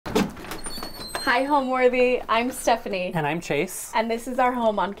Hi, Homeworthy. I'm Stephenie. And I'm Chase. And this is our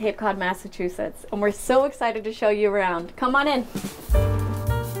home on Cape Cod, Massachusetts. And we're so excited to show you around. Come on in.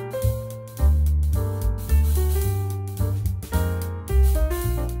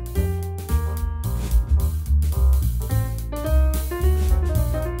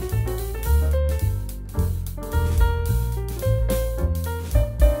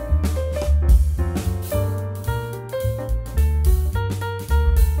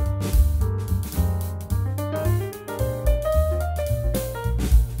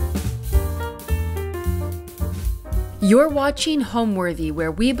 You're watching Homeworthy,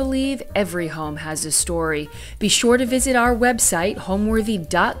 where we believe every home has a story. Be sure to visit our website,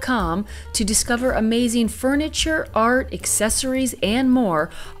 homeworthy.com, to discover amazing furniture, art, accessories, and more,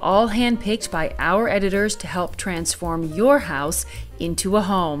 all handpicked by our editors to help transform your house into a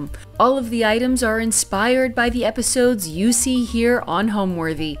home. All of the items are inspired by the episodes you see here on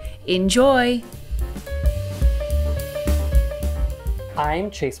Homeworthy. Enjoy! I'm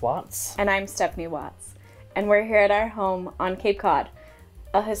Chase Watts. And I'm Stephenie Watts. And we're here at our home on Cape Cod,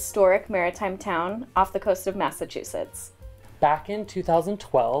 a historic maritime town off the coast of Massachusetts. Back in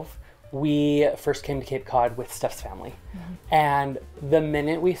 2012, we first came to Cape Cod with Steph's family. And the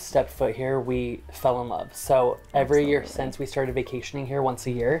minute we stepped foot here, we fell in love. So every year since, we started vacationing here once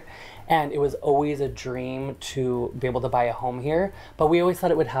a year. And it was always a dream to be able to buy a home here. But we always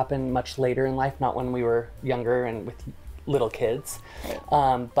thought it would happen much later in life, not when we were younger and with little kids.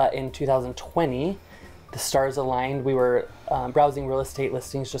 But in 2020, the stars aligned. We were browsing real estate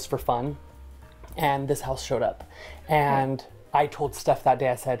listings just for fun, and this house showed up. And I told Steph that day,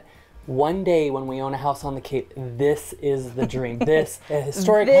 I said, one day when we own a house on the Cape, this is the dream. This a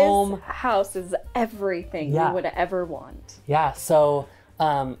historic home. This house is everything you would ever want. Yeah, so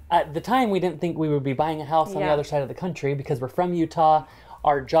at the time, we didn't think we would be buying a house on the other side of the country because we're from Utah.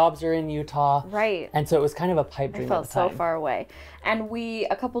 Our jobs are in Utah. Right. And so it was kind of a pipe dream at the time. I felt so far away. And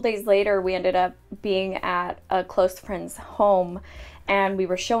a couple days later, we ended up being at a close friend's home, and we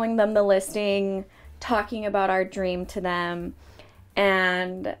were showing them the listing, talking about our dream to them.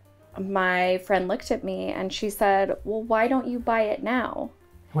 And my friend looked at me and she said, well, why don't you buy it now?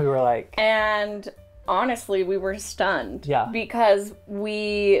 We were like... And honestly, we were stunned. Yeah. Because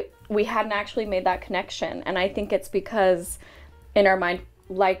we hadn't actually made that connection. And I think it's because in our mind,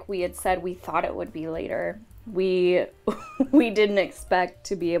 like we had said, we thought it would be later. We didn't expect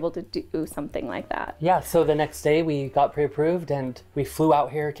to be able to do something like that. Yeah, so the next day we got pre-approved and we flew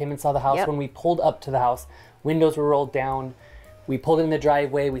out here, came and saw the house. Yep. When we pulled up to the house, windows were rolled down. We pulled in the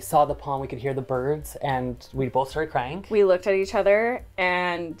driveway, we saw the pond, we could hear the birds, and we both started crying. We looked at each other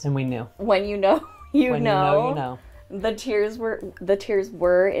and we knew. When you know, you know. You know. The tears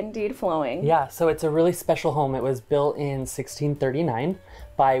were indeed flowing. Yeah, so it's a really special home. It was built in 1639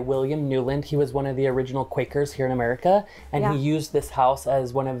 by William Newland. He was one of the original Quakers here in America, and he used this house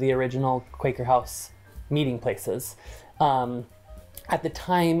as one of the original Quaker house meeting places. At the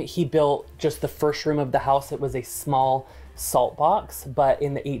time, he built just the first room of the house. It was a small salt box, but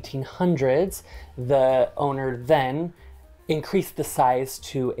in the 1800s, the owner then increased the size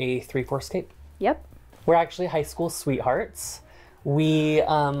to a 3/4 cape. Yep. We're actually high school sweethearts. We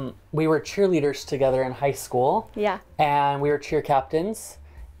were cheerleaders together in high school. Yeah. And we were cheer captains.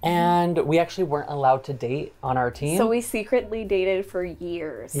 And we actually weren't allowed to date on our team. So we secretly dated for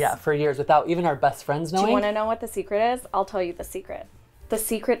years. Yeah, for years without even our best friends knowing. Do you want to know what the secret is? I'll tell you the secret. The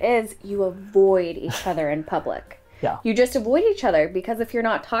secret is you avoid each other in public. Yeah. You just avoid each other because if you're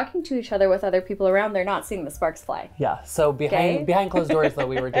not talking to each other with other people around, they're not seeing the sparks fly. Yeah. So behind closed doors, though,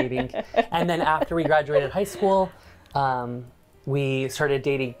 we were dating. And then after we graduated high school, we started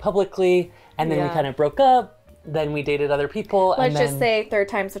dating publicly, and then we kind of broke up. Then we dated other people. Let's just say third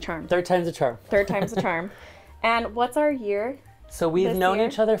time's a charm. Third time's a charm. Third time's a charm. And what's our year? So we've known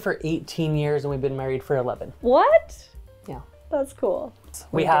each other for 18 years, and we've been married for 11. What? Yeah. That's cool.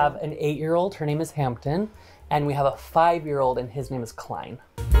 We have an 8-year-old. Her name is Hampton. And we have a 5-year-old, and his name is Klein.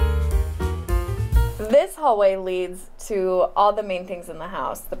 This hallway leads to all the main things in the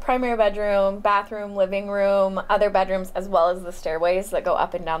house. The primary bedroom, bathroom, living room, other bedrooms, as well as the stairways that go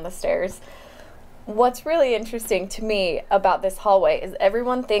up and down the stairs. What's really interesting to me about this hallway is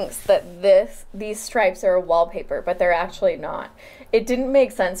everyone thinks that these stripes are a wallpaper, but they're actually not. It didn't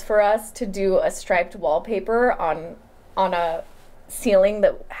make sense for us to do a striped wallpaper on a ceiling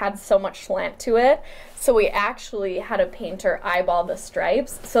that had so much slant to it. So we actually had a painter eyeball the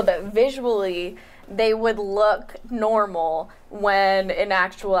stripes so that visually they would look normal when in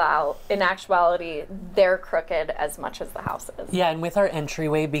actuality they're crooked as much as the house is. Yeah, and with our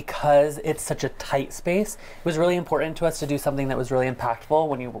entryway, because it's such a tight space, it was really important to us to do something that was really impactful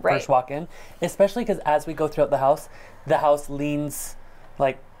when you first walk in, especially because as we go throughout the house leans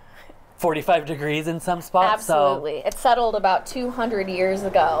like 45 degrees in some spots. Absolutely. It settled about 200 years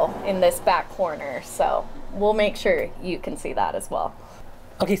ago in this back corner, so we'll make sure you can see that as well.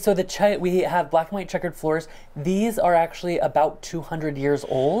 Okay, so we have black and white checkered floors. These are actually about 200 years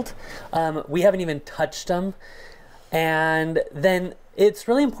old. We haven't even touched them. And then it's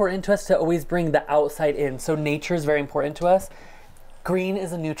really important to us to always bring the outside in. So nature is very important to us. Green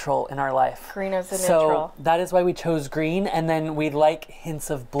is a neutral in our life. Green is a neutral. So that is why we chose green. And then we like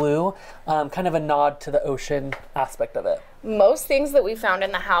hints of blue, kind of a nod to the ocean aspect of it. Most things that we found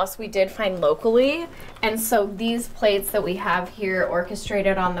in the house we did find locally, and so these plates that we have here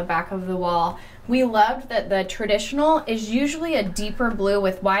orchestrated on the back of the wall, we loved that the traditional is usually a deeper blue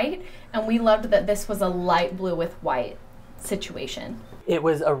with white, and we loved that this was a light blue with white situation. It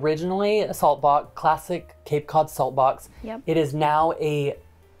was originally a salt box, classic Cape Cod salt box. Yep. It is now a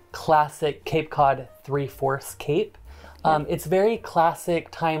classic Cape Cod 3/4 Cape. It's very classic,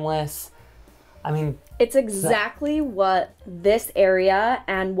 timeless. I mean, it's exactly what this area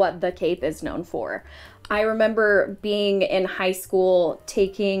and what the Cape is known for. I remember being in high school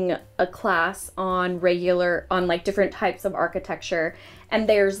taking a class on like different types of architecture, and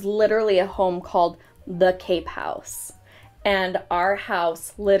there's literally a home called the Cape House. And our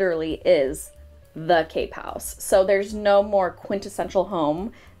house literally is the Cape House. So there's no more quintessential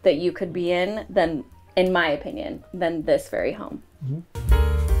home that you could be in than, in my opinion, than this very home. Mm-hmm.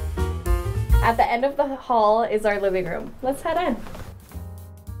 At the end of the hall is our living room. Let's head in.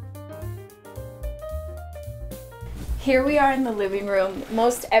 Here we are in the living room.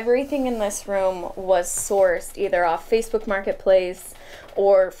 Most everything in this room was sourced either off Facebook Marketplace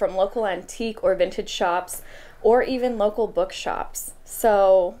or from local antique or vintage shops or even local bookshops.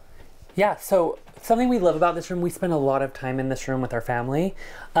 So yeah, so something we love about this room, we spend a lot of time in this room with our family.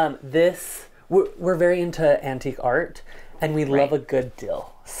 We're very into antique art, and we love a good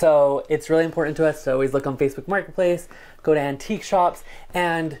deal. So it's really important to us to always look on Facebook Marketplace, go to antique shops.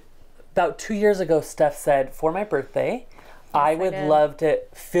 And about 2 years ago, Steph said, for my birthday, I would love to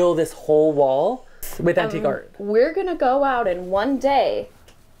fill this whole wall with antique art. We're gonna go out in one day,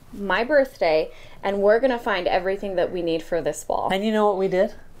 my birthday, and we're gonna find everything that we need for this wall. And you know what we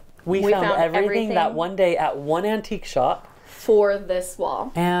did? We found everything that one day at one antique shop. For this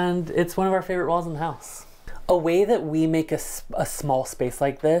wall. And it's one of our favorite walls in the house. A way that we make a small space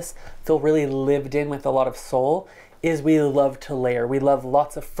like this feel really lived in with a lot of soul is we love to layer. We love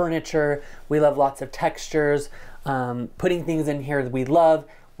lots of furniture. We love lots of textures. Putting things in here that we love.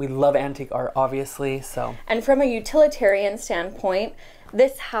 We love antique art, obviously. So. And from a utilitarian standpoint,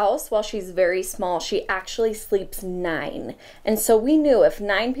 this house, while she's very small, she actually sleeps 9. And so we knew if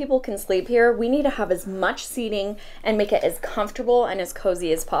 9 people can sleep here, we need to have as much seating and make it as comfortable and as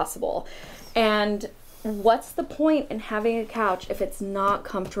cozy as possible. And what's the point in having a couch if it's not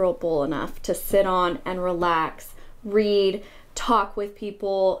comfortable enough to sit on and relax, read, talk with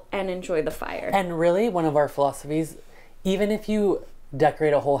people, and enjoy the fire? And really, one of our philosophies, even if you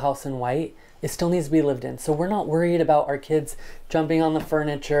decorate a whole house in white, it still needs to be lived in. So we're not worried about our kids jumping on the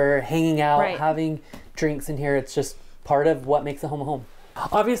furniture, hanging out, having drinks in here. It's just part of what makes a home a home.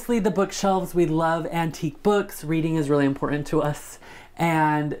 Obviously, the bookshelves, we love antique books. Reading is really important to us.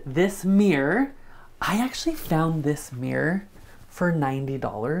 And this mirror, I actually found this mirror for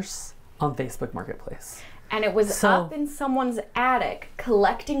 $90 on Facebook Marketplace. And it was up in someone's attic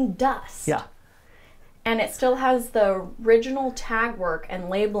collecting dust. Yeah. And it still has the original tag work and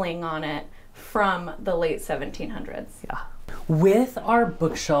labeling on it from the late 1700s. Yeah. With our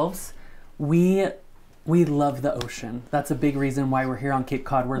bookshelves, we love the ocean. That's a big reason why we're here on Cape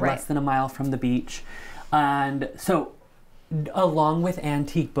Cod. We're less than a mile from the beach. And so along with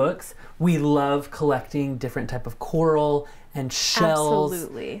antique books, we love collecting different type of coral and shells.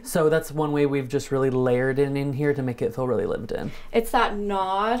 Absolutely. So that's one way we've just really layered in here to make it feel really lived in. It's that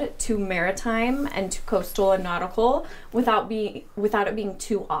nod to maritime and to coastal and nautical without it being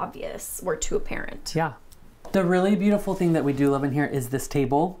too obvious or too apparent. Yeah. The really beautiful thing that we do love in here is this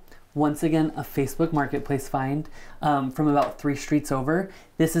table. Once again, a Facebook Marketplace find from about 3 streets over.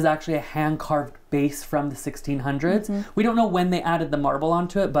 This is actually a hand-carved base from the 1600s. Mm-hmm. We don't know when they added the marble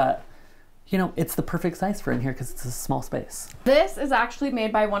onto it, but you know, it's the perfect size for in here because it's a small space. This is actually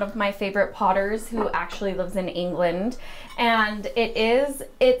made by one of my favorite potters who actually lives in England. And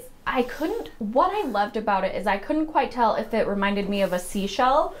it's what I loved about it is I couldn't quite tell if it reminded me of a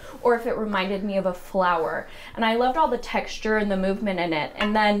seashell or if it reminded me of a flower. And I loved all the texture and the movement in it.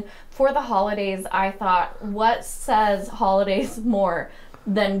 And then for the holidays, I thought, what says holidays more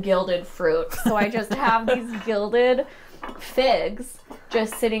than gilded fruit? So I just have these gilded figs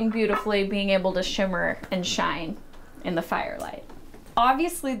just sitting beautifully, being able to shimmer and shine in the firelight.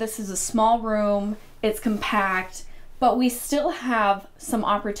 Obviously, this is a small room, it's compact, but we still have some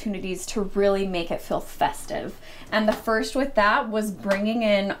opportunities to really make it feel festive. And the first with that was bringing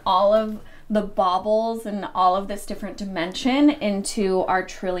in all of the baubles and all of this different dimension into our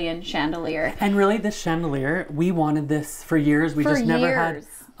trillion chandelier. And really, this chandelier, we wanted this for years. We just never had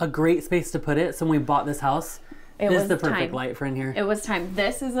a great space to put it. So when we bought this house, this is the perfect light for in here. It was time.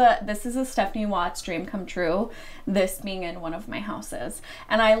 This is a Stephenie Watts dream come true, this being in one of my houses.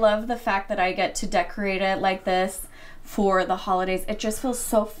 And I love the fact that I get to decorate it like this for the holidays. It just feels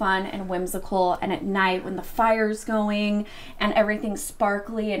so fun and whimsical, and at night when the fire's going and everything's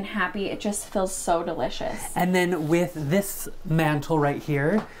sparkly and happy, it just feels so delicious. And then with this mantle right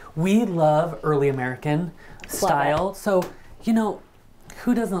here, we love early American style. So, you know,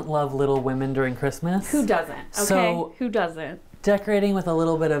 who doesn't love Little Women during Christmas? Who doesn't? Okay, so, who doesn't? Decorating with a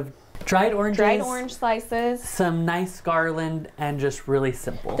little bit of dried oranges. Dried orange slices. Some nice garland, and just really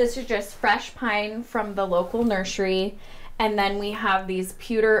simple. This is just fresh pine from the local nursery. And then we have these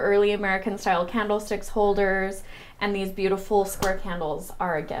pewter early American style candlesticks holders, and these beautiful square candles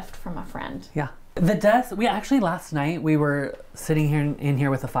are a gift from a friend. Yeah. The desk, we actually last night, we were sitting here in here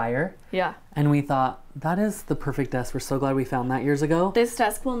with a fire. Yeah. And we thought, that is the perfect desk. We're so glad we found that years ago. This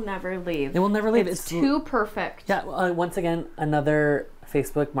desk will never leave. It will never leave. It's too perfect. Yeah, once again, another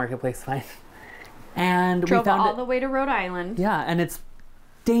Facebook Marketplace find. And Drove we found all the way to Rhode Island. Yeah, and it's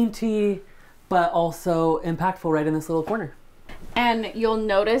dainty, but also impactful right in this little corner. And you'll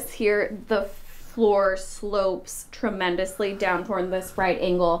notice here, the floor slopes tremendously down toward this right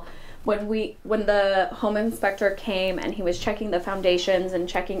angle. When the home inspector came and he was checking the foundations and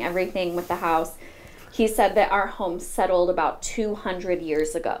checking everything with the house, he said that our home settled about 200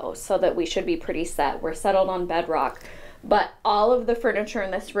 years ago, so that we should be pretty set. We're settled on bedrock. But all of the furniture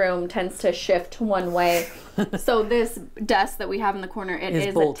in this room tends to shift one way. So this desk that we have in the corner,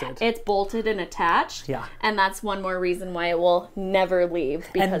 it's bolted and attached. Yeah. And that's one more reason why it will never leave,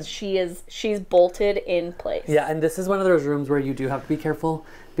 because she's bolted in place. Yeah, and this is one of those rooms where you do have to be careful,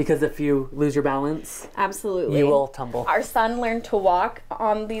 because if you lose your balance, absolutely, you will tumble. Our son learned to walk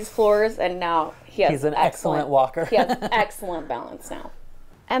on these floors, and now he's an excellent walker. He has excellent balance now.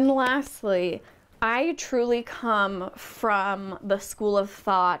 And lastly, I truly come from the school of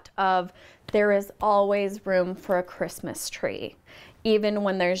thought of there is always room for a Christmas tree, even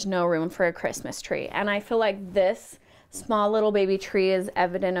when there's no room for a Christmas tree. And I feel like this small little baby tree is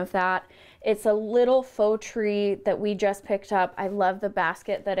evident of that. It's a little faux tree that we just picked up. I love the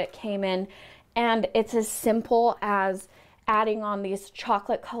basket that it came in. And it's as simple as adding on these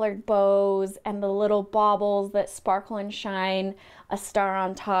chocolate colored bows and the little baubles that sparkle and shine, a star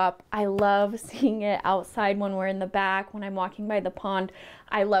on top. I love seeing it outside when we're in the back, when I'm walking by the pond.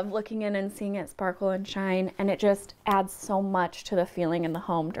 I love looking in and seeing it sparkle and shine, and it just adds so much to the feeling in the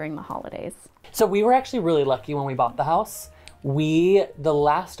home during the holidays. So we were actually really lucky when we bought the house. The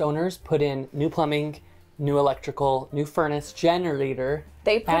last owners put in new plumbing, new electrical, new furnace, generator,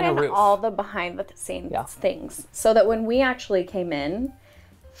 they put and in a roof. all the behind the scenes things, so that when we actually came in,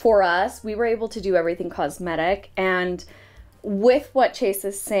 for us, we were able to do everything cosmetic. And with what Chase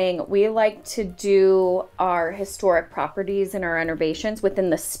is saying, we like to do our historic properties and our renovations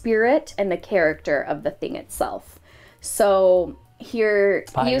within the spirit and the character of the thing itself. So here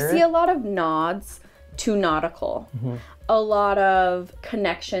you see a lot of nods to nautical, a lot of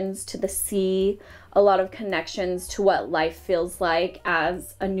connections to the sea, a lot of connections to what life feels like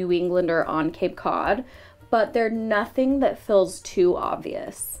as a New Englander on Cape Cod, but they're nothing that feels too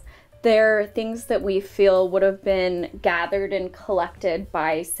obvious. They're things that we feel would have been gathered and collected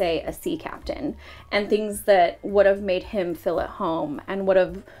by, say, a sea captain, and things that would have made him feel at home and he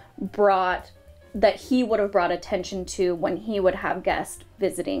would have brought attention to when he would have guests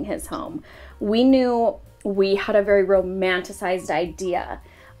visiting his home. We knew we had a very romanticized idea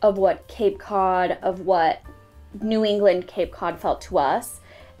of what Cape Cod, of what New England Cape Cod felt to us.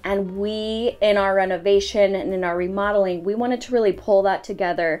 And we, in our renovation and in our remodeling, we wanted to really pull that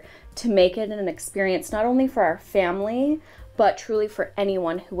together to make it an experience not only for our family, but truly for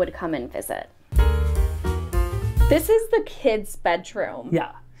anyone who would come and visit. This is the kids' bedroom.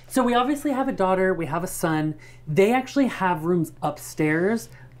 Yeah. So we obviously have a daughter, we have a son. They actually have rooms upstairs,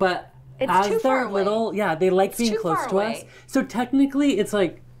 but it's too far away. Little, they like being close to us. So technically it's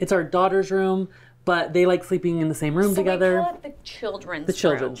It's our daughter's room, but they like sleeping in the same room together. We call it the children's room. The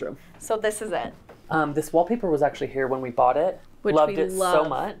children's room. So this is it. This wallpaper was actually here when we bought it. Loved it so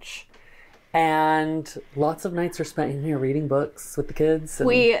much. And lots of nights are spent in here reading books with the kids.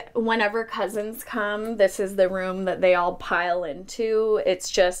 And Whenever cousins come, this is the room that they all pile into.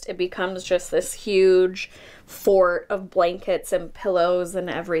 It becomes just this huge fort of blankets and pillows and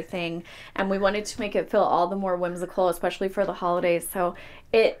everything. And we wanted to make it feel all the more whimsical, especially for the holidays. So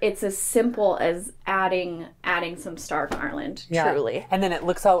it's as simple as adding some star garland, truly. And then it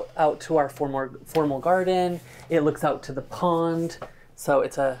looks out to our formal garden. It looks out to the pond. So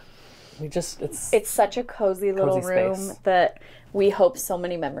it's such a cozy little room space that we hope so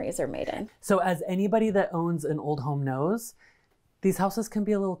many memories are made in. So as anybody that owns an old home knows, these houses can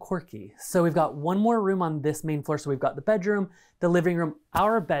be a little quirky. So we've got one more room on this main floor. So we've got the bedroom, the living room,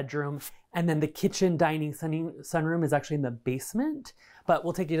 our bedroom, and then the kitchen, dining, sunroom is actually in the basement. But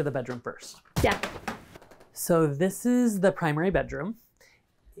we'll take you to the bedroom first. Yeah. So this is the primary bedroom.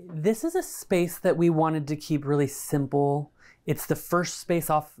 This is a space that we wanted to keep really simple. It's the first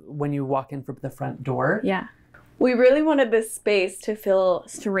space off when you walk in from the front door. Yeah. We really wanted this space to feel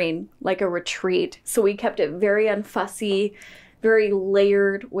serene, like a retreat. So we kept it very unfussy, very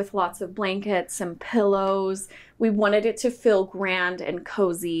layered with lots of blankets and pillows. We wanted it to feel grand and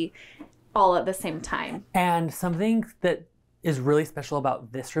cozy all at the same time. And something that is really special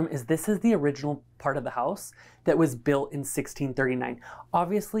about this room is this is the original part of the house that was built in 1639.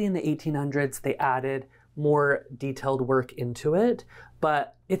 Obviously in the 1800s, they added more detailed work into it,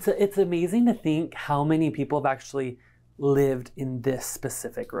 but it's amazing to think how many people have actually lived in this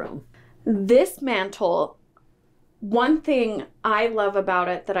specific room. This mantle, one thing I love about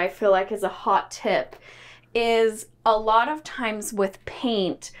it that I feel like is a hot tip is a lot of times with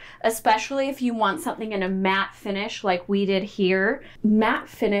paint, especially if you want something in a matte finish like we did here, matte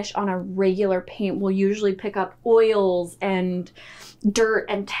finish on a regular paint will usually pick up oils and dirt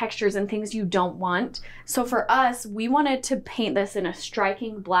and textures and things you don't want. So for us, we wanted to paint this in a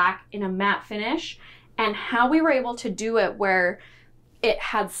striking black in a matte finish, and how we were able to do it where it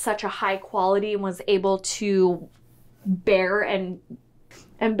had such a high quality and was able to bear and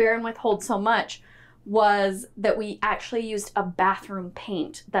withhold so much was that we actually used a bathroom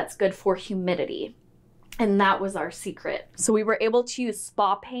paint that's good for humidity. And that was our secret. So we were able to use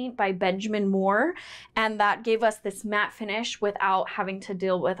Spa Paint by Benjamin Moore, and that gave us this matte finish without having to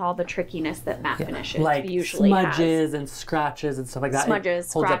deal with all the trickiness that matte finishes like usually smudges has. And scratches and stuff like that. Smudges,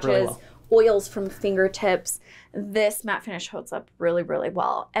 it holds scratches, up really well. Oils from fingertips. This matte finish holds up really, really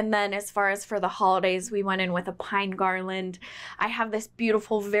well. And then as far as for the holidays, we went in with a pine garland. I have this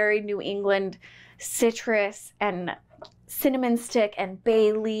beautiful, very New England citrus and cinnamon stick and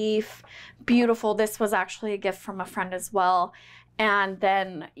bay leaf. Beautiful. This was actually a gift from a friend as well. And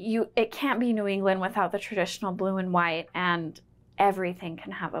then it can't be New England without the traditional blue and white, and everything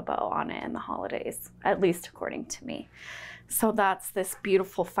can have a bow on it in the holidays, at least according to me. So that's this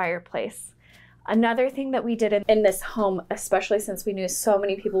beautiful fireplace. Another thing that we did in this home, especially since we knew so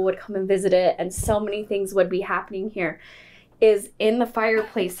many people would come and visit it and so many things would be happening here, is in the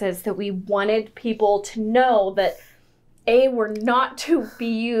fireplaces that we wanted people to know that A, were not to be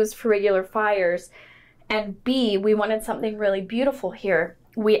used for regular fires, and B, we wanted something really beautiful here.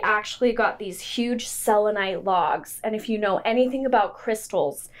 We actually got these huge selenite logs, and if you know anything about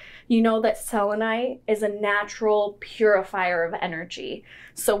crystals, you know that selenite is a natural purifier of energy.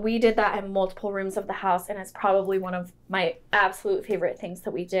 So we did that in multiple rooms of the house, and it's probably one of my absolute favorite things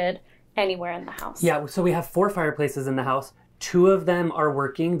that we did anywhere in the house. Yeah, so we have 4 fireplaces in the house. 2 of them are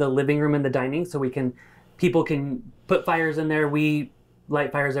working, the living room and the dining, so people can put fires in there. We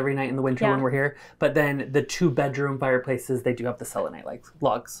light fires every night in the winter when we're here. But then the 2 bedroom fireplaces, they do have the selenite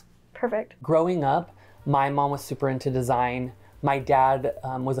logs. Perfect. Growing up, my mom was super into design. My dad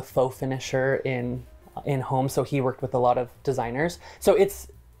was a faux finisher in home, so he worked with a lot of designers. So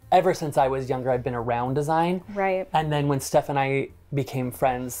it's ever since I was younger, I've been around design. Right. And then when Steph and I became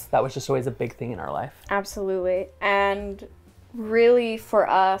friends, that was just always a big thing in our life. Absolutely. And really for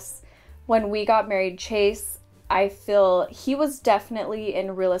us, when we got married, Chase, I feel he was definitely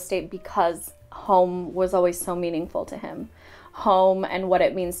in real estate because home was always so meaningful to him. Home and what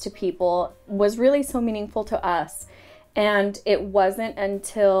it means to people was really so meaningful to us. And it wasn't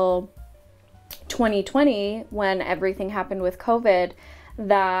until 2020, when everything happened with COVID,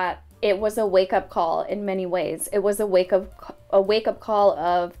 that it was a wake-up call in many ways. It was a wake-up call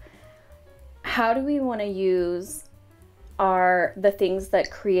of how do we want to use the things that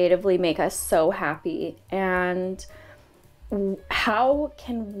creatively make us so happy, and how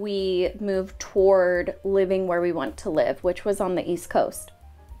can we move toward living where we want to live, which was on the East Coast.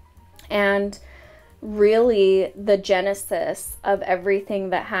 And really the genesis of everything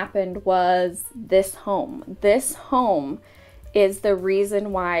that happened was this home. This home is the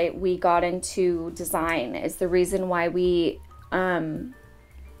reason why we got into design, is the reason why we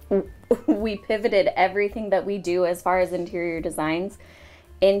pivoted everything that we do as far as interior designs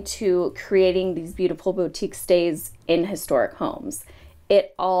into creating these beautiful boutique stays in historic homes.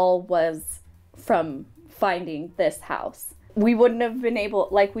 It all was from finding this house. We wouldn't have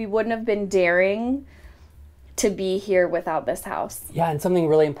been daring to be here without this house. Yeah, and something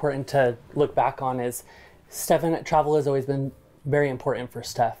really important to look back on is travel has always been very important for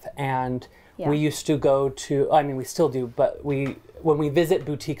Steph. And we used to go to, I mean, we still do, but when we visit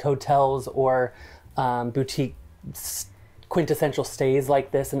boutique hotels or boutique quintessential stays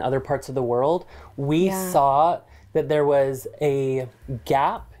like this in other parts of the world, we saw that there was a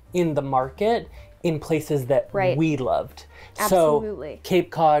gap in the market in places that we loved. Absolutely. So Cape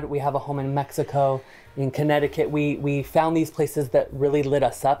Cod, we have a home in Mexico, in Connecticut, we found these places that really lit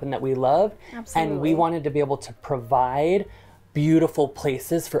us up and that we loved. Absolutely. And we wanted to be able to provide beautiful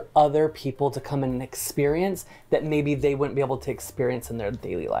places for other people to come and experience that maybe they wouldn't be able to experience in their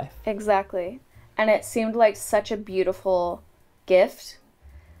daily life. Exactly. And it seemed like such a beautiful gift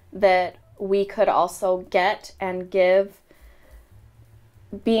that we could also get and give.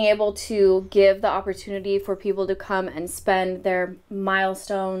 Being able to give the opportunity for people to come and spend their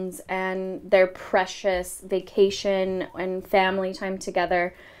milestones and their precious vacation and family time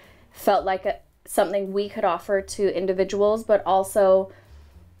together felt like something we could offer to individuals, but also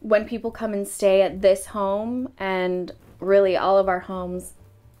when people come and stay at this home and really all of our homes,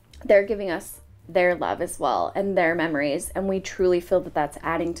 they're giving us their love as well and their memories, and we truly feel that that's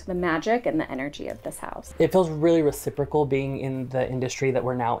adding to the magic and the energy of this house. It feels really reciprocal being in the industry that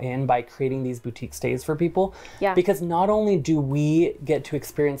we're now in by creating these boutique stays for people. Yeah. Because not only do we get to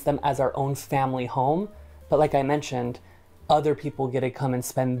experience them as our own family home, but like I mentioned, other people get to come and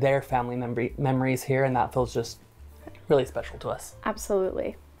spend their family memories here, and that feels just really special to us.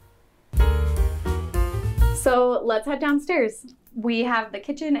 Absolutely. So let's head downstairs. We have the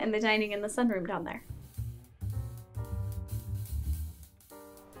kitchen and the dining and the sunroom down there.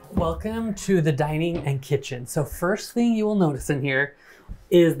 Welcome to the dining and kitchen. So first thing you will notice in here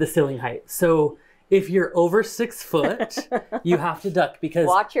is the ceiling height. So if you're over 6 foot, you have to duck because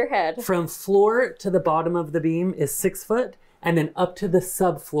watch your head. From floor to the bottom of the beam is 6 foot, and then up to the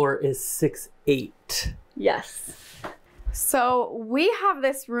subfloor is 6'8". Yes. So we have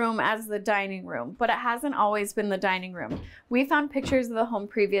this room as the dining room, but it hasn't always been the dining room. We found pictures of the home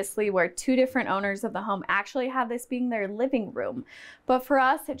previously where 2 different owners of the home actually had this being their living room. But for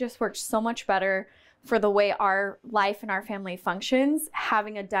us, it just worked so much better for the way our life and our family functions,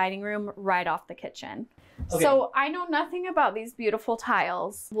 having a dining room right off the kitchen. Okay. So I know nothing about these beautiful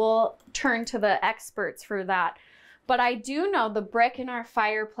tiles. We'll turn to the experts for that. But I do know the brick in our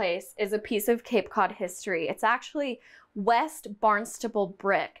fireplace is a piece of Cape Cod history. It's actually West Barnstable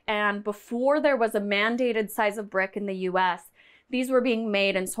brick, and before there was a mandated size of brick in the US, these were being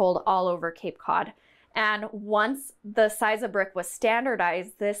made and sold all over Cape Cod. And once the size of brick was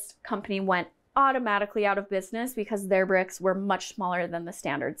standardized, this company went automatically out of business because their bricks were much smaller than the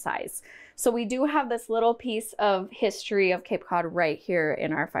standard size. So we do have this little piece of history of Cape Cod right here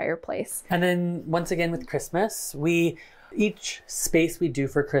in our fireplace. And then once again with Christmas, each space we do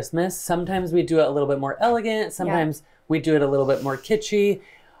for Christmas, sometimes we do it a little bit more elegant, sometimes we do it a little bit more kitschy.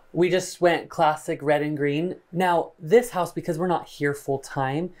 We just went classic red and green. Now this house, because we're not here full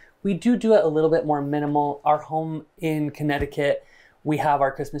time, we do it a little bit more minimal. Our home in Connecticut, we have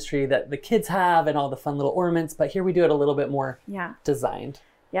our Christmas tree that the kids have and all the fun little ornaments, but here we do it a little bit more designed.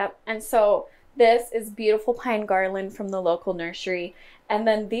 Yep. And so this is beautiful pine garland from the local nursery. And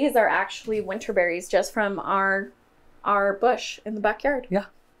then these are actually winter berries just from our bush in the backyard. Yeah.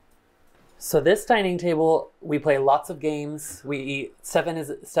 So this dining table, we play lots of games. We eat.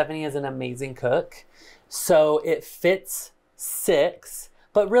 Stephenie is an amazing cook. So it fits 6,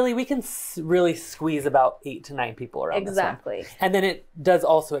 but really we can really squeeze about 8 to 9 people around exactly. This one. And then it does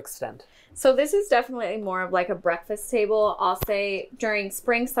also extend. So this is definitely more of like a breakfast table. I'll say during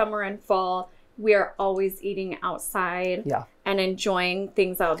spring, summer, and fall, we are always eating outside and enjoying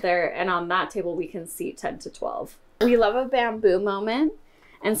things out there. And on that table, we can seat 10 to 12. We love a bamboo moment.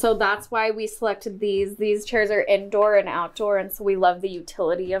 And so that's why we selected these. These chairs are indoor and outdoor, and so we love the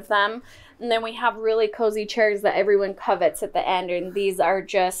utility of them. And then we have really cozy chairs that everyone covets at the end, and these are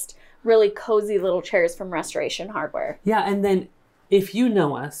just really cozy little chairs from Restoration Hardware. Yeah, and then if you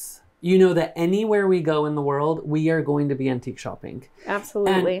know us, you know that anywhere we go in the world, we are going to be antique shopping.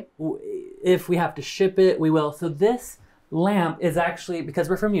 Absolutely. And if we have to ship it, we will. So this lamp is actually, because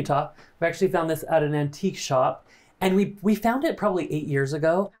we're from Utah, we actually found this at an antique shop, and we found it probably 8 years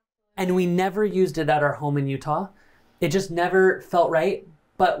ago, and we never used it at our home in Utah. It just never felt right,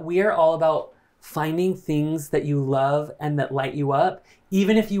 but we are all about finding things that you love and that light you up,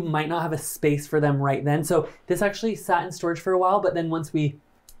 even if you might not have a space for them right then. So this actually sat in storage for a while, but then once we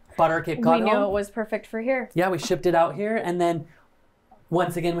bought our Cape Cod we knew home, it was perfect for here. yeah, we shipped it out here. And then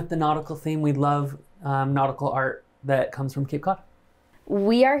once again, with the nautical theme, we love nautical art that comes from Cape Cod.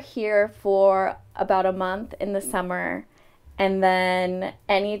 We are here for about a month in the summer, and then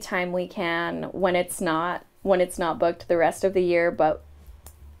anytime we can when it's not booked the rest of the year, but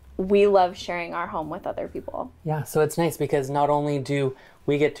we love sharing our home with other people. Yeah, so it's nice because not only do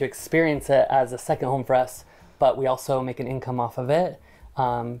we get to experience it as a second home for us, but we also make an income off of it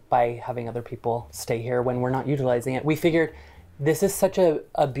by having other people stay here when we're not utilizing it. We figured this is such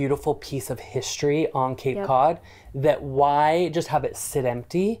a beautiful piece of history on Cape Cod that why just have it sit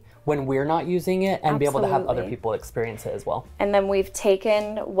empty when we're not using it and be able to have other people experience it as well. And then we've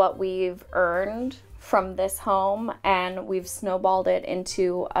taken what we've earned from this home and we've snowballed it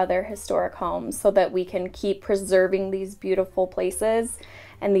into other historic homes so that we can keep preserving these beautiful places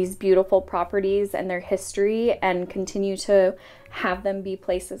and these beautiful properties and their history and continue to have them be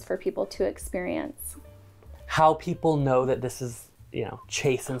places for people to experience. How people know that this is, you know,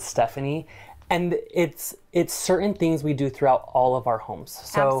 Chase and Stephenie, and it's certain things we do throughout all of our homes.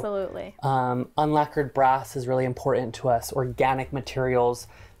 So, absolutely. Unlacquered brass is really important to us. Organic materials,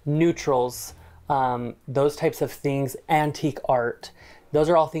 neutrals, those types of things, antique art. Those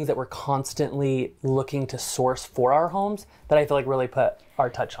are all things that we're constantly looking to source for our homes that I feel like really put our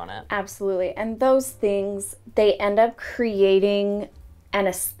touch on it. Absolutely. And those things, they end up creating an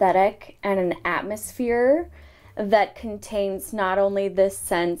aesthetic and an atmosphere that contains not only this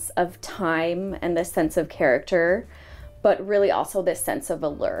sense of time and this sense of character, but really also this sense of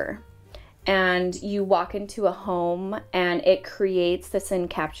allure. And you walk into a home and it creates this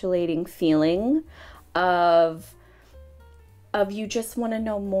encapsulating feeling of you just want to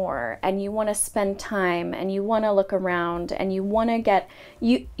know more and you want to spend time and you want to look around and you want to get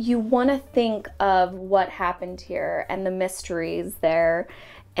you want to think of what happened here and the mysteries there,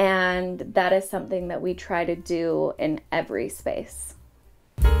 and that is something that we try to do in every space.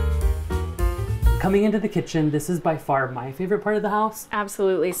 Coming into the kitchen, this is by far my favorite part of the house.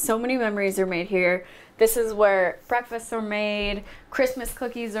 Absolutely. So many memories are made here. This is where breakfasts are made, Christmas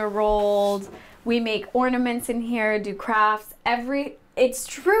cookies are rolled, we make ornaments in here, do crafts. It's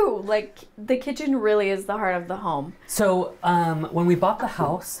true. Like, the kitchen really is the heart of the home. So when we bought the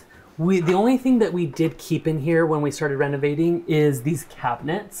house, the only thing that we did keep in here when we started renovating is these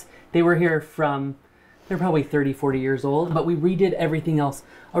cabinets. They were here they're probably 30, 40 years old, but we redid everything else.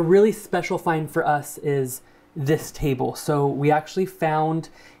 A really special find for us is this table. So we actually found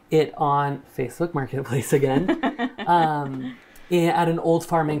it on Facebook Marketplace again. At an old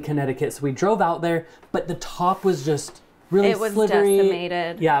farm in Connecticut. So we drove out there, but the top was just really slivery. It was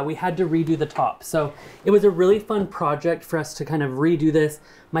decimated. Yeah, we had to redo the top. So it was a really fun project for us to kind of redo this.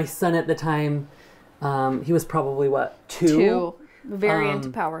 My son at the time, he was probably two? Very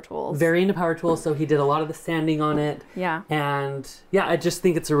into power tools. Very into power tools, so he did a lot of the sanding on it. Yeah. And yeah, I just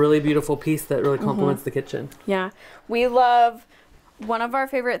think it's a really beautiful piece that really complements the kitchen. Yeah. One of our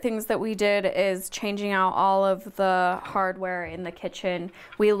favorite things that we did is changing out all of the hardware in the kitchen.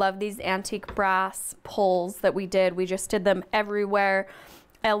 We love these antique brass pulls that we did. We just did them everywhere,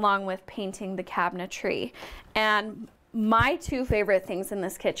 along with painting the cabinetry. And my two favorite things in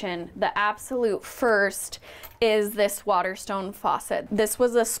this kitchen, the absolute first is this Waterstone faucet. This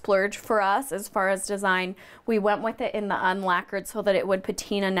was a splurge for us as far as design. We went with it in the unlacquered so that it would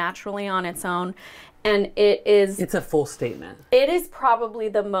patina naturally on its own. And it's a full statement. It is probably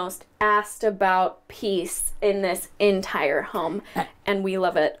the most asked about piece in this entire home, and we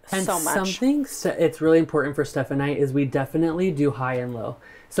love it so much. And something it's really important for Steph and I is we definitely do high and low.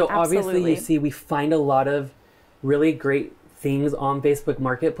 So obviously you see we find a lot of really great things on Facebook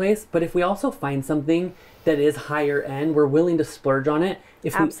Marketplace, but if we also find something that is higher end, we're willing to splurge on it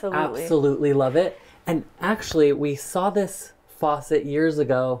if we absolutely love it. And actually, we saw this faucet years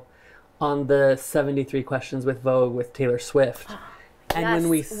ago on the 73 Questions with Vogue with Taylor Swift. And when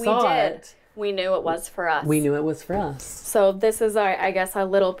we saw it, we knew it was for us. We knew it was for us. So this is our, I guess, a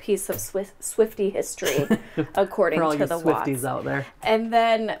little piece of Swiftie history, according to the Watts. Swifties out there. And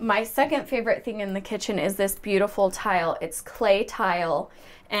then my second favorite thing in the kitchen is this beautiful tile. It's clay tile,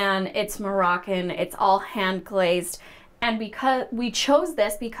 and it's Moroccan. It's all hand glazed. And because we chose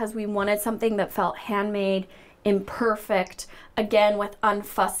this because we wanted something that felt handmade, imperfect, again with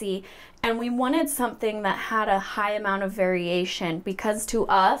unfussy. And we wanted something that had a high amount of variation, because to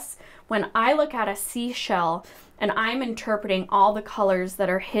us, when I look at a seashell and I'm interpreting all the colors that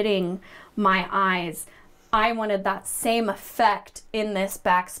are hitting my eyes, I wanted that same effect in this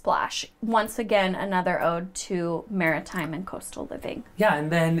backsplash. Once again, another ode to maritime and coastal living. Yeah,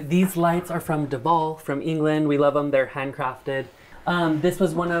 and then these lights are from Duval, from England. We love them. They're handcrafted. This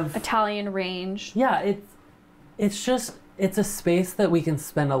was one of... Italian range. Yeah, it's a space that we can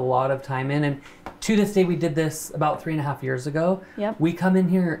spend a lot of time in. And to this day, we did this about 3.5 years ago. Yep. We come in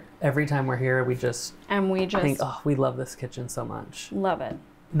here every time we're here. We just think, oh, we love this kitchen so much. Love it.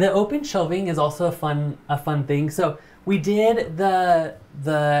 The open shelving is also a fun thing. So we did the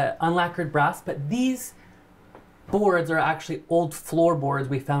unlacquered brass, but these boards are actually old floorboards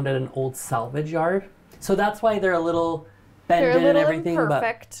we found at an old salvage yard. So that's why they're a little bended and everything.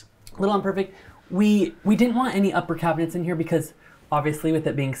 Imperfect. But a little imperfect. We didn't want any upper cabinets in here because obviously with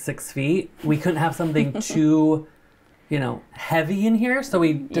it being 6 feet, we couldn't have something too, heavy in here. So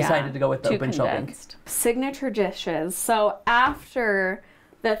we decided to go with the open shelving. Signature dishes. So after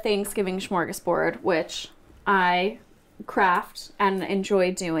the Thanksgiving smorgasbord, which I craft and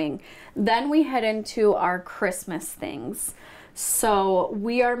enjoy doing, then we head into our Christmas things. So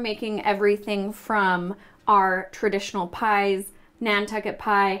we are making everything from our traditional pies, Nantucket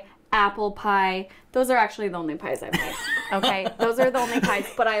pie, apple pie. Those are actually the only pies I make. Okay, those are the only pies,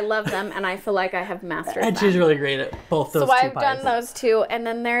 but I love them and I feel like I have mastered them. She's really great at both those two pies. So I've done those two, and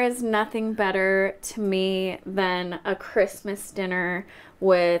then there is nothing better to me than a Christmas dinner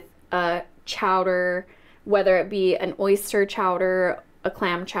with a chowder, whether it be an oyster chowder, a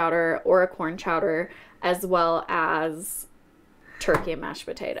clam chowder, or a corn chowder, as well as turkey and mashed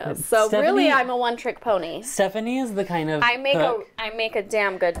potatoes. So really, I'm a one-trick pony. Stephenie is the kind of I make a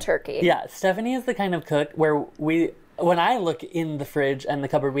damn good turkey. Yeah, Stephenie is the kind of cook where when I look in the fridge and the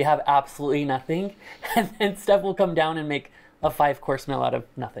cupboard, we have absolutely nothing, and then Steph will come down and make a 5-course meal out of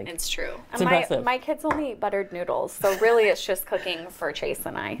nothing. It's true. It's impressive. My kids only eat buttered noodles, so really it's just cooking for Chase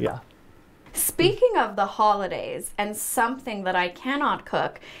and I. Yeah. Speaking of the holidays, and something that I cannot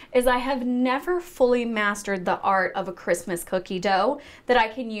cook, is I have never fully mastered the art of a Christmas cookie dough that I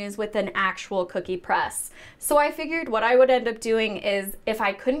can use with an actual cookie press. So I figured what I would end up doing is, if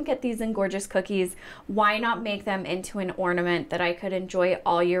I couldn't get these in gorgeous cookies, why not make them into an ornament that I could enjoy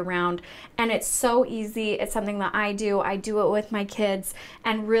all year round? And it's so easy. It's something that I do it with my kids,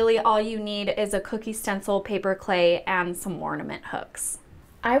 and really all you need is a cookie stencil, paper clay, and some ornament hooks.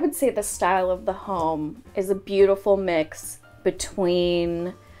 I would say the style of the home is a beautiful mix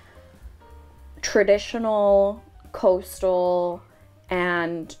between traditional, coastal,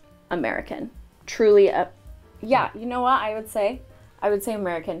 and American. Truly, yeah, you know what I would say? I would say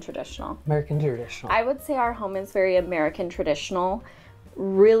American traditional. American traditional. I would say our home is very American traditional,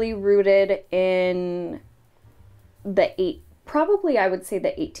 really rooted in probably I would say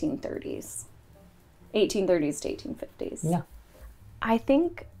the 1830s. 1830s to 1850s. Yeah. I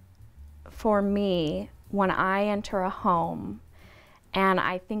think for me, when I enter a home and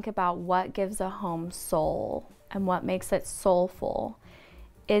I think about what gives a home soul and what makes it soulful,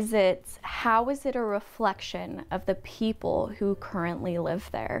 how is it a reflection of the people who currently live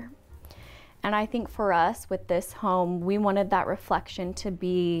there? And I think for us with this home, we wanted that reflection to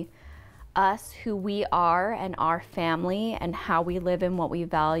be us, who we are, and our family, and how we live and what we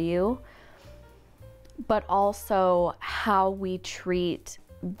value, but also how we treat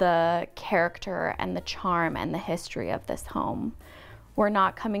the character and the charm and the history of this home. We're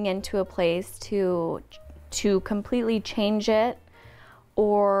not coming into a place to completely change it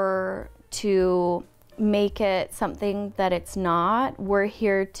or to make it something that it's not. We're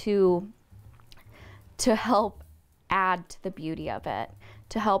here to help add to the beauty of it,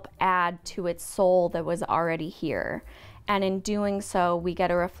 to help add to its soul that was already here. And in doing so, we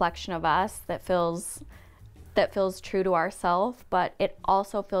get a reflection of us that feels true to ourselves, but it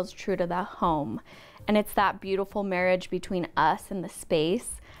also feels true to the home. And it's that beautiful marriage between us and the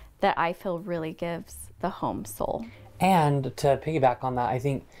space that I feel really gives the home soul. And to piggyback on that, I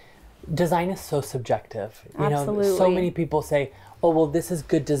think design is so subjective. Absolutely. So many people say, oh, well, this is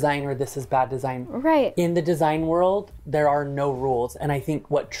good design or this is bad design. Right. In the design world, there are no rules. And I think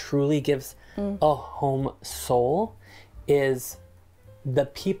what truly gives a home soul is the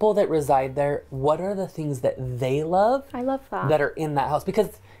people that reside there. What are the things that they love? I love that. That are in that house.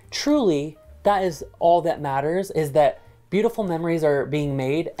 Because truly, that is all that matters, is that beautiful memories are being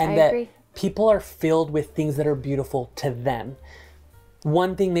made and that people are filled with things that are beautiful to them.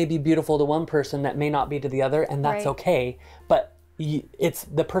 One thing may be beautiful to one person that may not be to the other, and that's okay. But it's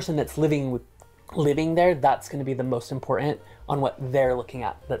the person that's living living there, that's going to be the most important on what they're looking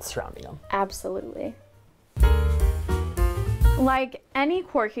at that's surrounding them. Absolutely. Like any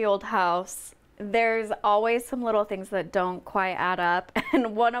quirky old house, there's always some little things that don't quite add up.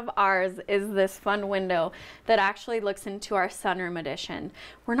 And one of ours is this fun window that actually looks into our sunroom addition.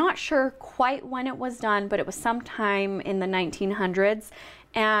 We're not sure quite when it was done, but it was sometime in the 1900s.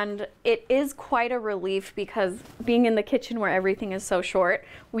 And it is quite a relief because being in the kitchen where everything is so short,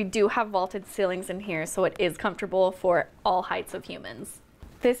 we do have vaulted ceilings in here, so it is comfortable for all heights of humans.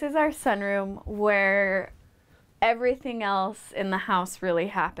 This is our sunroom where everything else in the house really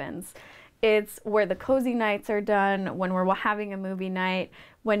happens. It's where the cozy nights are done, when we're having a movie night,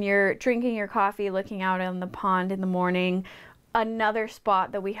 when you're drinking your coffee, looking out on the pond in the morning. Another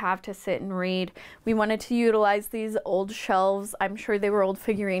spot that we have to sit and read. We wanted to utilize these old shelves. I'm sure they were old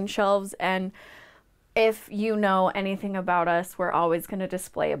figurine shelves, and if you know anything about us, we're always going to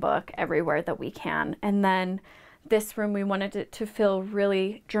display a book everywhere that we can. And then this room, we wanted it to feel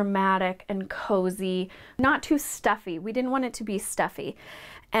really dramatic and cozy, not too stuffy. We didn't want it to be stuffy.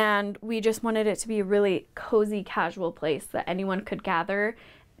 And we just wanted it to be a really cozy, casual place that anyone could gather.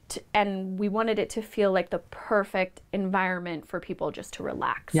 And we wanted it to feel like the perfect environment for people just to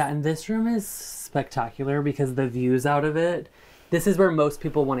relax. Yeah, and this room is spectacular because the views out of it, this is where most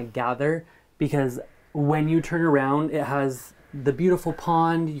people want to gather, because when you turn around, it has the beautiful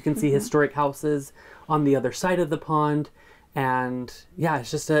pond. You can see historic houses on the other side of the pond. And yeah,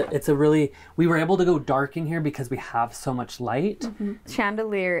 it's a really, we were able to go dark in here because we have so much light.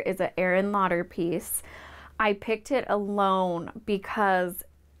 Chandelier is an Aaron Lauder piece. I picked it alone because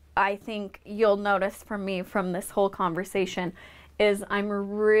I think you'll notice from me from this whole conversation is I'm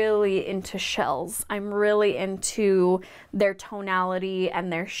really into shells. I'm really into their tonality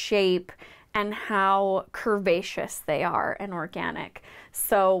and their shape and how curvaceous they are and organic.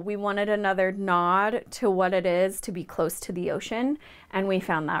 So we wanted another nod to what it is to be close to the ocean, and we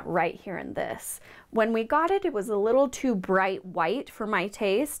found that right here in this. When we got it, it was a little too bright white for my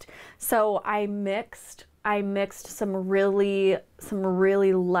taste, so I mixed some really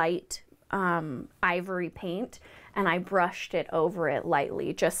light ivory paint, and I brushed it over it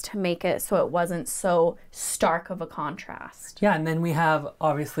lightly just to make it so it wasn't so stark of a contrast. Yeah, and then we have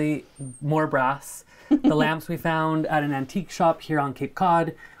obviously more brass. The lamps we found at an antique shop here on Cape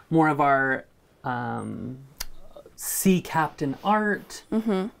Cod, more of our sea captain art.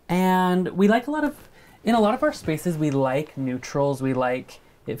 And we like in a lot of our spaces, we like neutrals, we like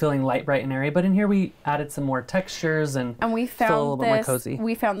it feeling light, bright, and airy, but in here we added some more textures and we feel a little bit more cozy.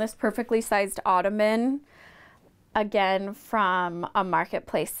 We found this perfectly sized ottoman, again from a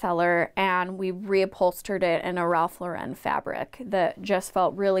marketplace seller, and we reupholstered it in a Ralph Lauren fabric that just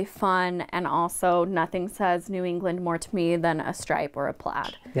felt really fun, and also nothing says New England more to me than a stripe or a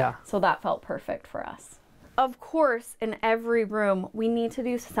plaid. Yeah. So that felt perfect for us. Of course, in every room, we need to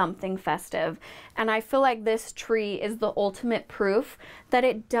do something festive. And I feel like this tree is the ultimate proof that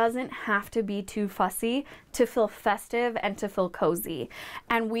it doesn't have to be too fussy to feel festive and to feel cozy.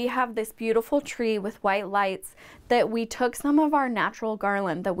 And we have this beautiful tree with white lights that we took some of our natural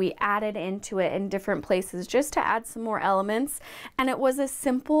garland that we added into it in different places just to add some more elements. And it was as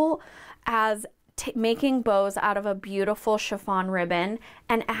simple as making bows out of a beautiful chiffon ribbon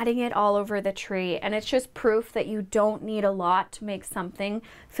and adding it all over the tree. And it's just proof that you don't need a lot to make something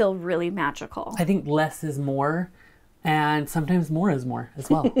feel really magical. I think less is more, and sometimes more is more as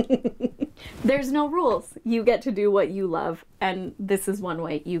well. There's no rules. You get to do what you love, and this is one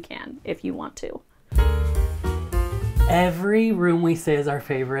way you can if you want to. Every room we say is our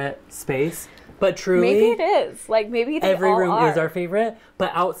favorite space. But truly, maybe it is. Like, maybe they every all room are. is our favorite,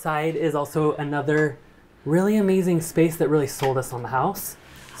 but outside is also another really amazing space that really sold us on the house.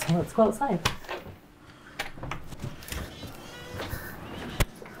 So let's go outside.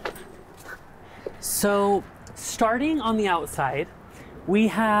 So starting on the outside, we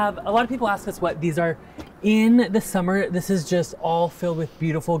have, a lot of people ask us what these are. In the summer, this is just all filled with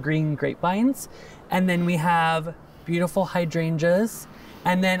beautiful green grapevines. And then we have beautiful hydrangeas.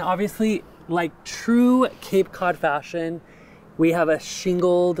 And then obviously, like true Cape Cod fashion, we have a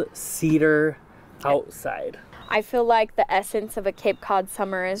shingled cedar outside. I feel like the essence of a Cape Cod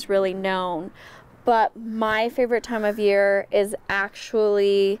summer is really known, but my favorite time of year is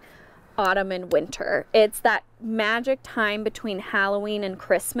actually autumn and winter. It's that magic time between Halloween and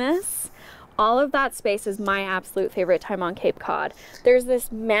Christmas. All of that space is my absolute favorite time on Cape Cod. There's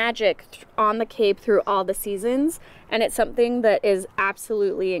this magic on the Cape through all the seasons, and it's something that is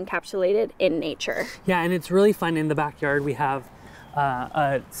absolutely encapsulated in nature. Yeah, and it's really fun in the backyard. We have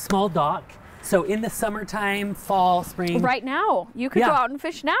a small dock, So in the summertime, fall, spring. Right now, you could go out and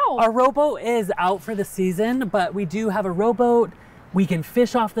fish now. Our rowboat is out for the season, but we do have a rowboat. We can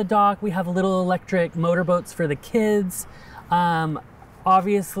fish off the dock. We have little electric motorboats for the kids.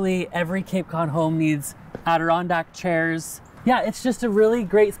 Obviously, every Cape Cod home needs Adirondack chairs. Yeah, it's just a really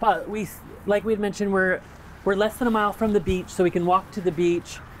great spot. Like we'd mentioned, we're less than a mile from the beach, so we can walk to the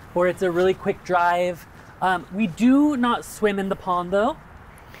beach, or it's a really quick drive. We do not swim in the pond though.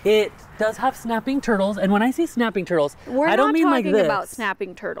 It does have snapping turtles, and when I say snapping turtles, I don't mean like this. We're not talking about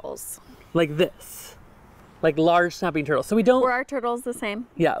snapping turtles. Like this. Like large snapping turtles. So we don't. Were our turtles the same?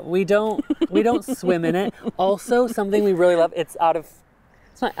 Yeah, we don't swim in it. Also, something we really love, it's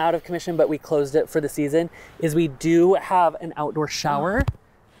not out of commission, but we closed it for the season, is we do have an outdoor shower,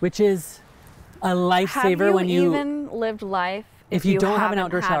 which is a lifesaver when you even lived life if you don't have an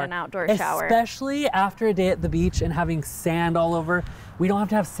outdoor shower. Especially after a day at the beach and having sand all over. We don't have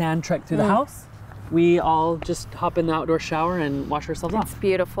to have sand trekked through the house. We all just hop in the outdoor shower and wash ourselves off. It's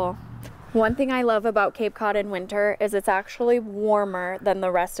beautiful. One thing I love about Cape Cod in winter is it's actually warmer than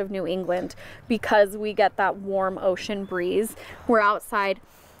the rest of New England because we get that warm ocean breeze. We're outside.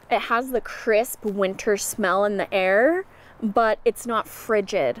 It has the crisp winter smell in the air, but it's not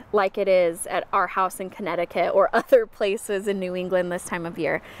frigid like it is at our house in Connecticut or other places in New England this time of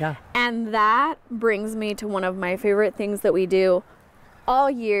year. Yeah. And that brings me to one of my favorite things that we do all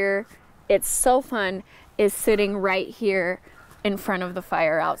year. It's so fun, is sitting right here in front of the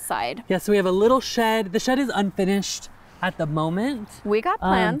fire outside. Yeah, so we have a little shed. The shed is unfinished at the moment. We got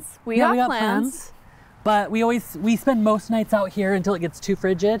plans. We got plans. But we spend most nights out here until it gets too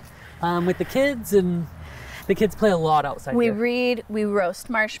frigid with the kids, and the kids play a lot outside We here. read, we roast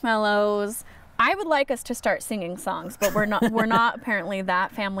marshmallows. I would like us to start singing songs, but we're not apparently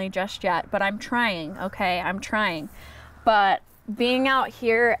that family just yet, but I'm trying, okay? I'm trying. But being out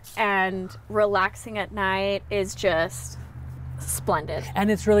here and relaxing at night is just splendid. And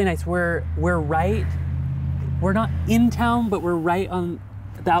it's really nice. We're not in town, but we're right on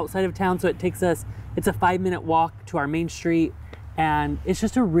the outside of town, so it's a 5-minute walk to our main street, and it's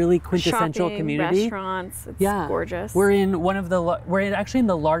just a really quintessential Shopping, community. Restaurants, it's gorgeous. We're actually in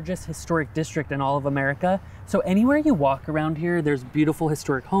the largest historic district in all of America. So anywhere you walk around here, there's beautiful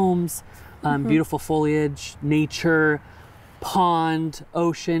historic homes, beautiful foliage, nature, pond,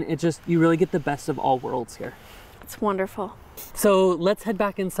 ocean. You really get the best of all worlds here. It's wonderful. So let's head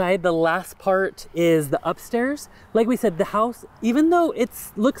back inside. The last part is the upstairs. Like we said, the house, even though it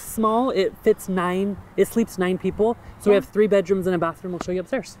looks small, it sleeps 9 people. So we have 3 bedrooms and a bathroom. We'll show you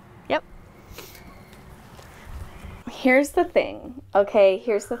upstairs. Yep. Here's the thing, okay?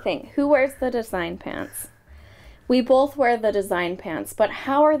 Here's the thing. Who wears the design pants? We both wear the design pants, but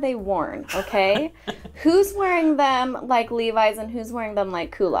how are they worn, okay? Who's wearing them like Levi's and who's wearing them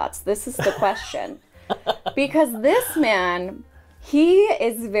like culottes? This is the question. Because this man, he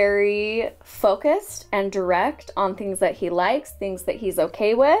is very focused and direct on things that he likes, things that he's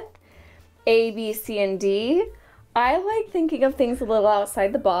okay with. A, B, C, and D. I like thinking of things a little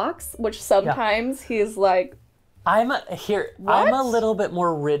outside the box, which sometimes he's like, I'm a little bit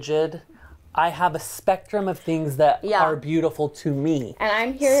more rigid. I have a spectrum of things that are beautiful to me. And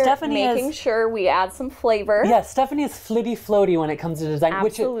I'm here making sure we add some flavor. Yeah, Stephenie is flitty floaty when it comes to design.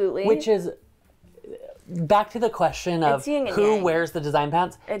 Absolutely. Which is back to the question of who wears the design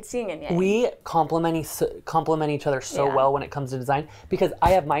pants. It's yin and yang. We complement each other so well when it comes to design, because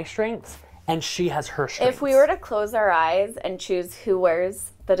I have my strengths and she has her strengths. If we were to close our eyes and choose who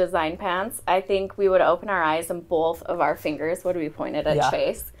wears the design pants, I think we would open our eyes and both of our fingers would be pointed at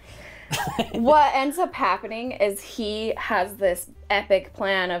Chase. What ends up happening is he has this epic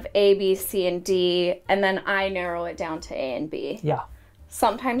plan of A, B, C, and D, and then I narrow it down to A and B. Yeah.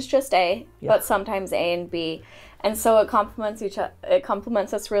 Sometimes just A, but sometimes A and B. And so it complements it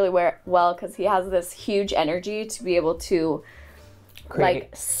complements us really well, because he has this huge energy to be able to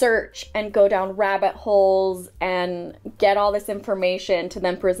like search and go down rabbit holes and get all this information to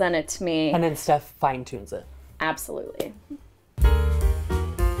then present it to me. And then Steph fine-tunes it. Absolutely.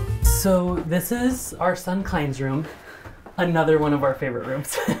 So this is our son Klein's room. Another one of our favorite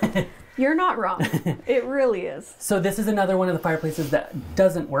rooms. You're not wrong. It really is. So this is another one of the fireplaces that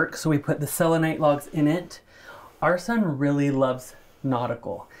doesn't work, so we put the selenite logs in it. Our son really loves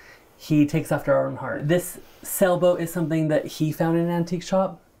nautical. He takes after our own heart. This sailboat is something that he found in an antique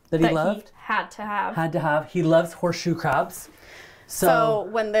shop that he loved. He had to have. Had to have. He loves horseshoe crabs. So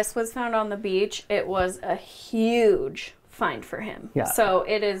when this was found on the beach, it was a huge find for him. Yeah. So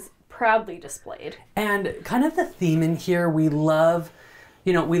it is proudly displayed. And kind of the theme in here, we love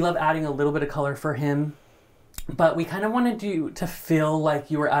adding a little bit of color for him. but we kind of wanted you to feel like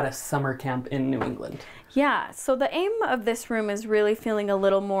you were at a summer camp in New England. Yeah, so the aim of this room is really feeling a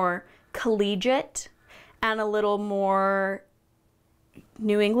little more collegiate and a little more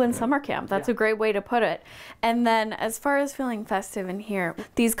New England summer camp. That's a great way to put it. And then as far as feeling festive in here,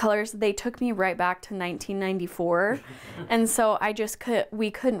 these colors, they took me right back to 1994. And so we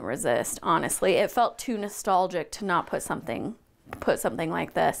couldn't resist, honestly. It felt too nostalgic to not put something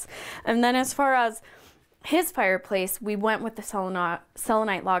like this. And then as far as his fireplace, we went with the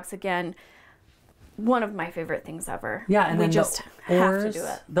selenite logs again. One of my favorite things ever. Yeah, and we then just have to do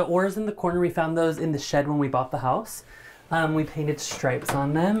it. The oars in the corner, we found those in the shed when we bought the house. We painted stripes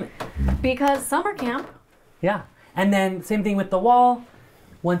on them. Because summer camp. Yeah, and then same thing with the wall.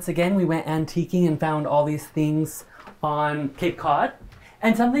 Once again, we went antiquing and found all these things on Cape Cod.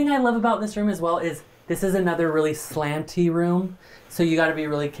 And something I love about this room as well is this is another really slanty room. So you got to be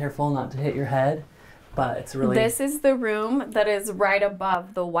really careful not to hit your head. But it's really... This is the room that is right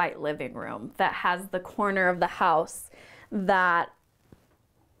above the white living room that has the corner of the house that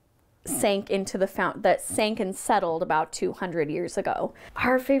sank into that sank and settled about 200 years ago.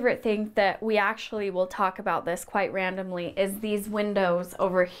 Our favorite thing that we actually will talk about this quite randomly is these windows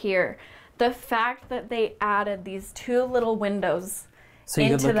over here. The fact that they added these two little windows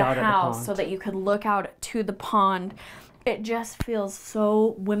into the house so that you could look out to the pond. It just feels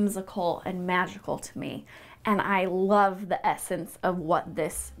so whimsical and magical to me. And I love the essence of what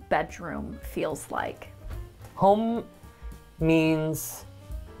this bedroom feels like. Home means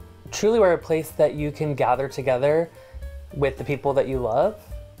truly we're a place that you can gather together with the people that you love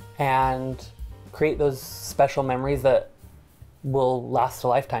and create those special memories that will last a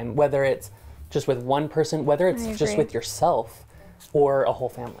lifetime, whether it's just with one person, whether it's just with yourself or a whole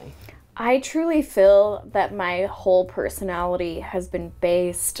family. I truly feel that my whole personality has been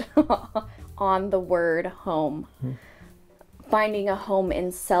based on the word home. Finding a home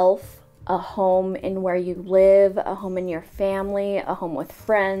in self, a home in where you live, a home in your family, a home with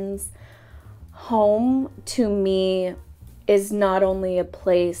friends. Home to me is not only a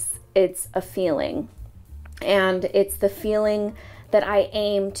place, it's a feeling. And it's the feeling that I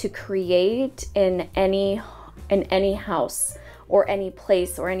aim to create in any house or any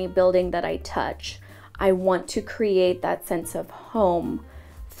place or any building that I touch. I want to create that sense of home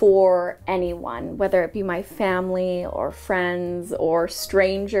for anyone, whether it be my family or friends or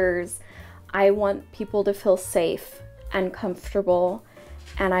strangers. I want people to feel safe and comfortable,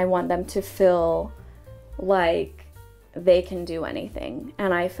 and I want them to feel like they can do anything.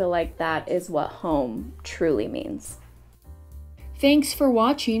 And I feel like that is what home truly means. Thanks for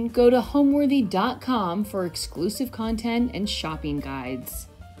watching. Go to homeworthy.com for exclusive content and shopping guides.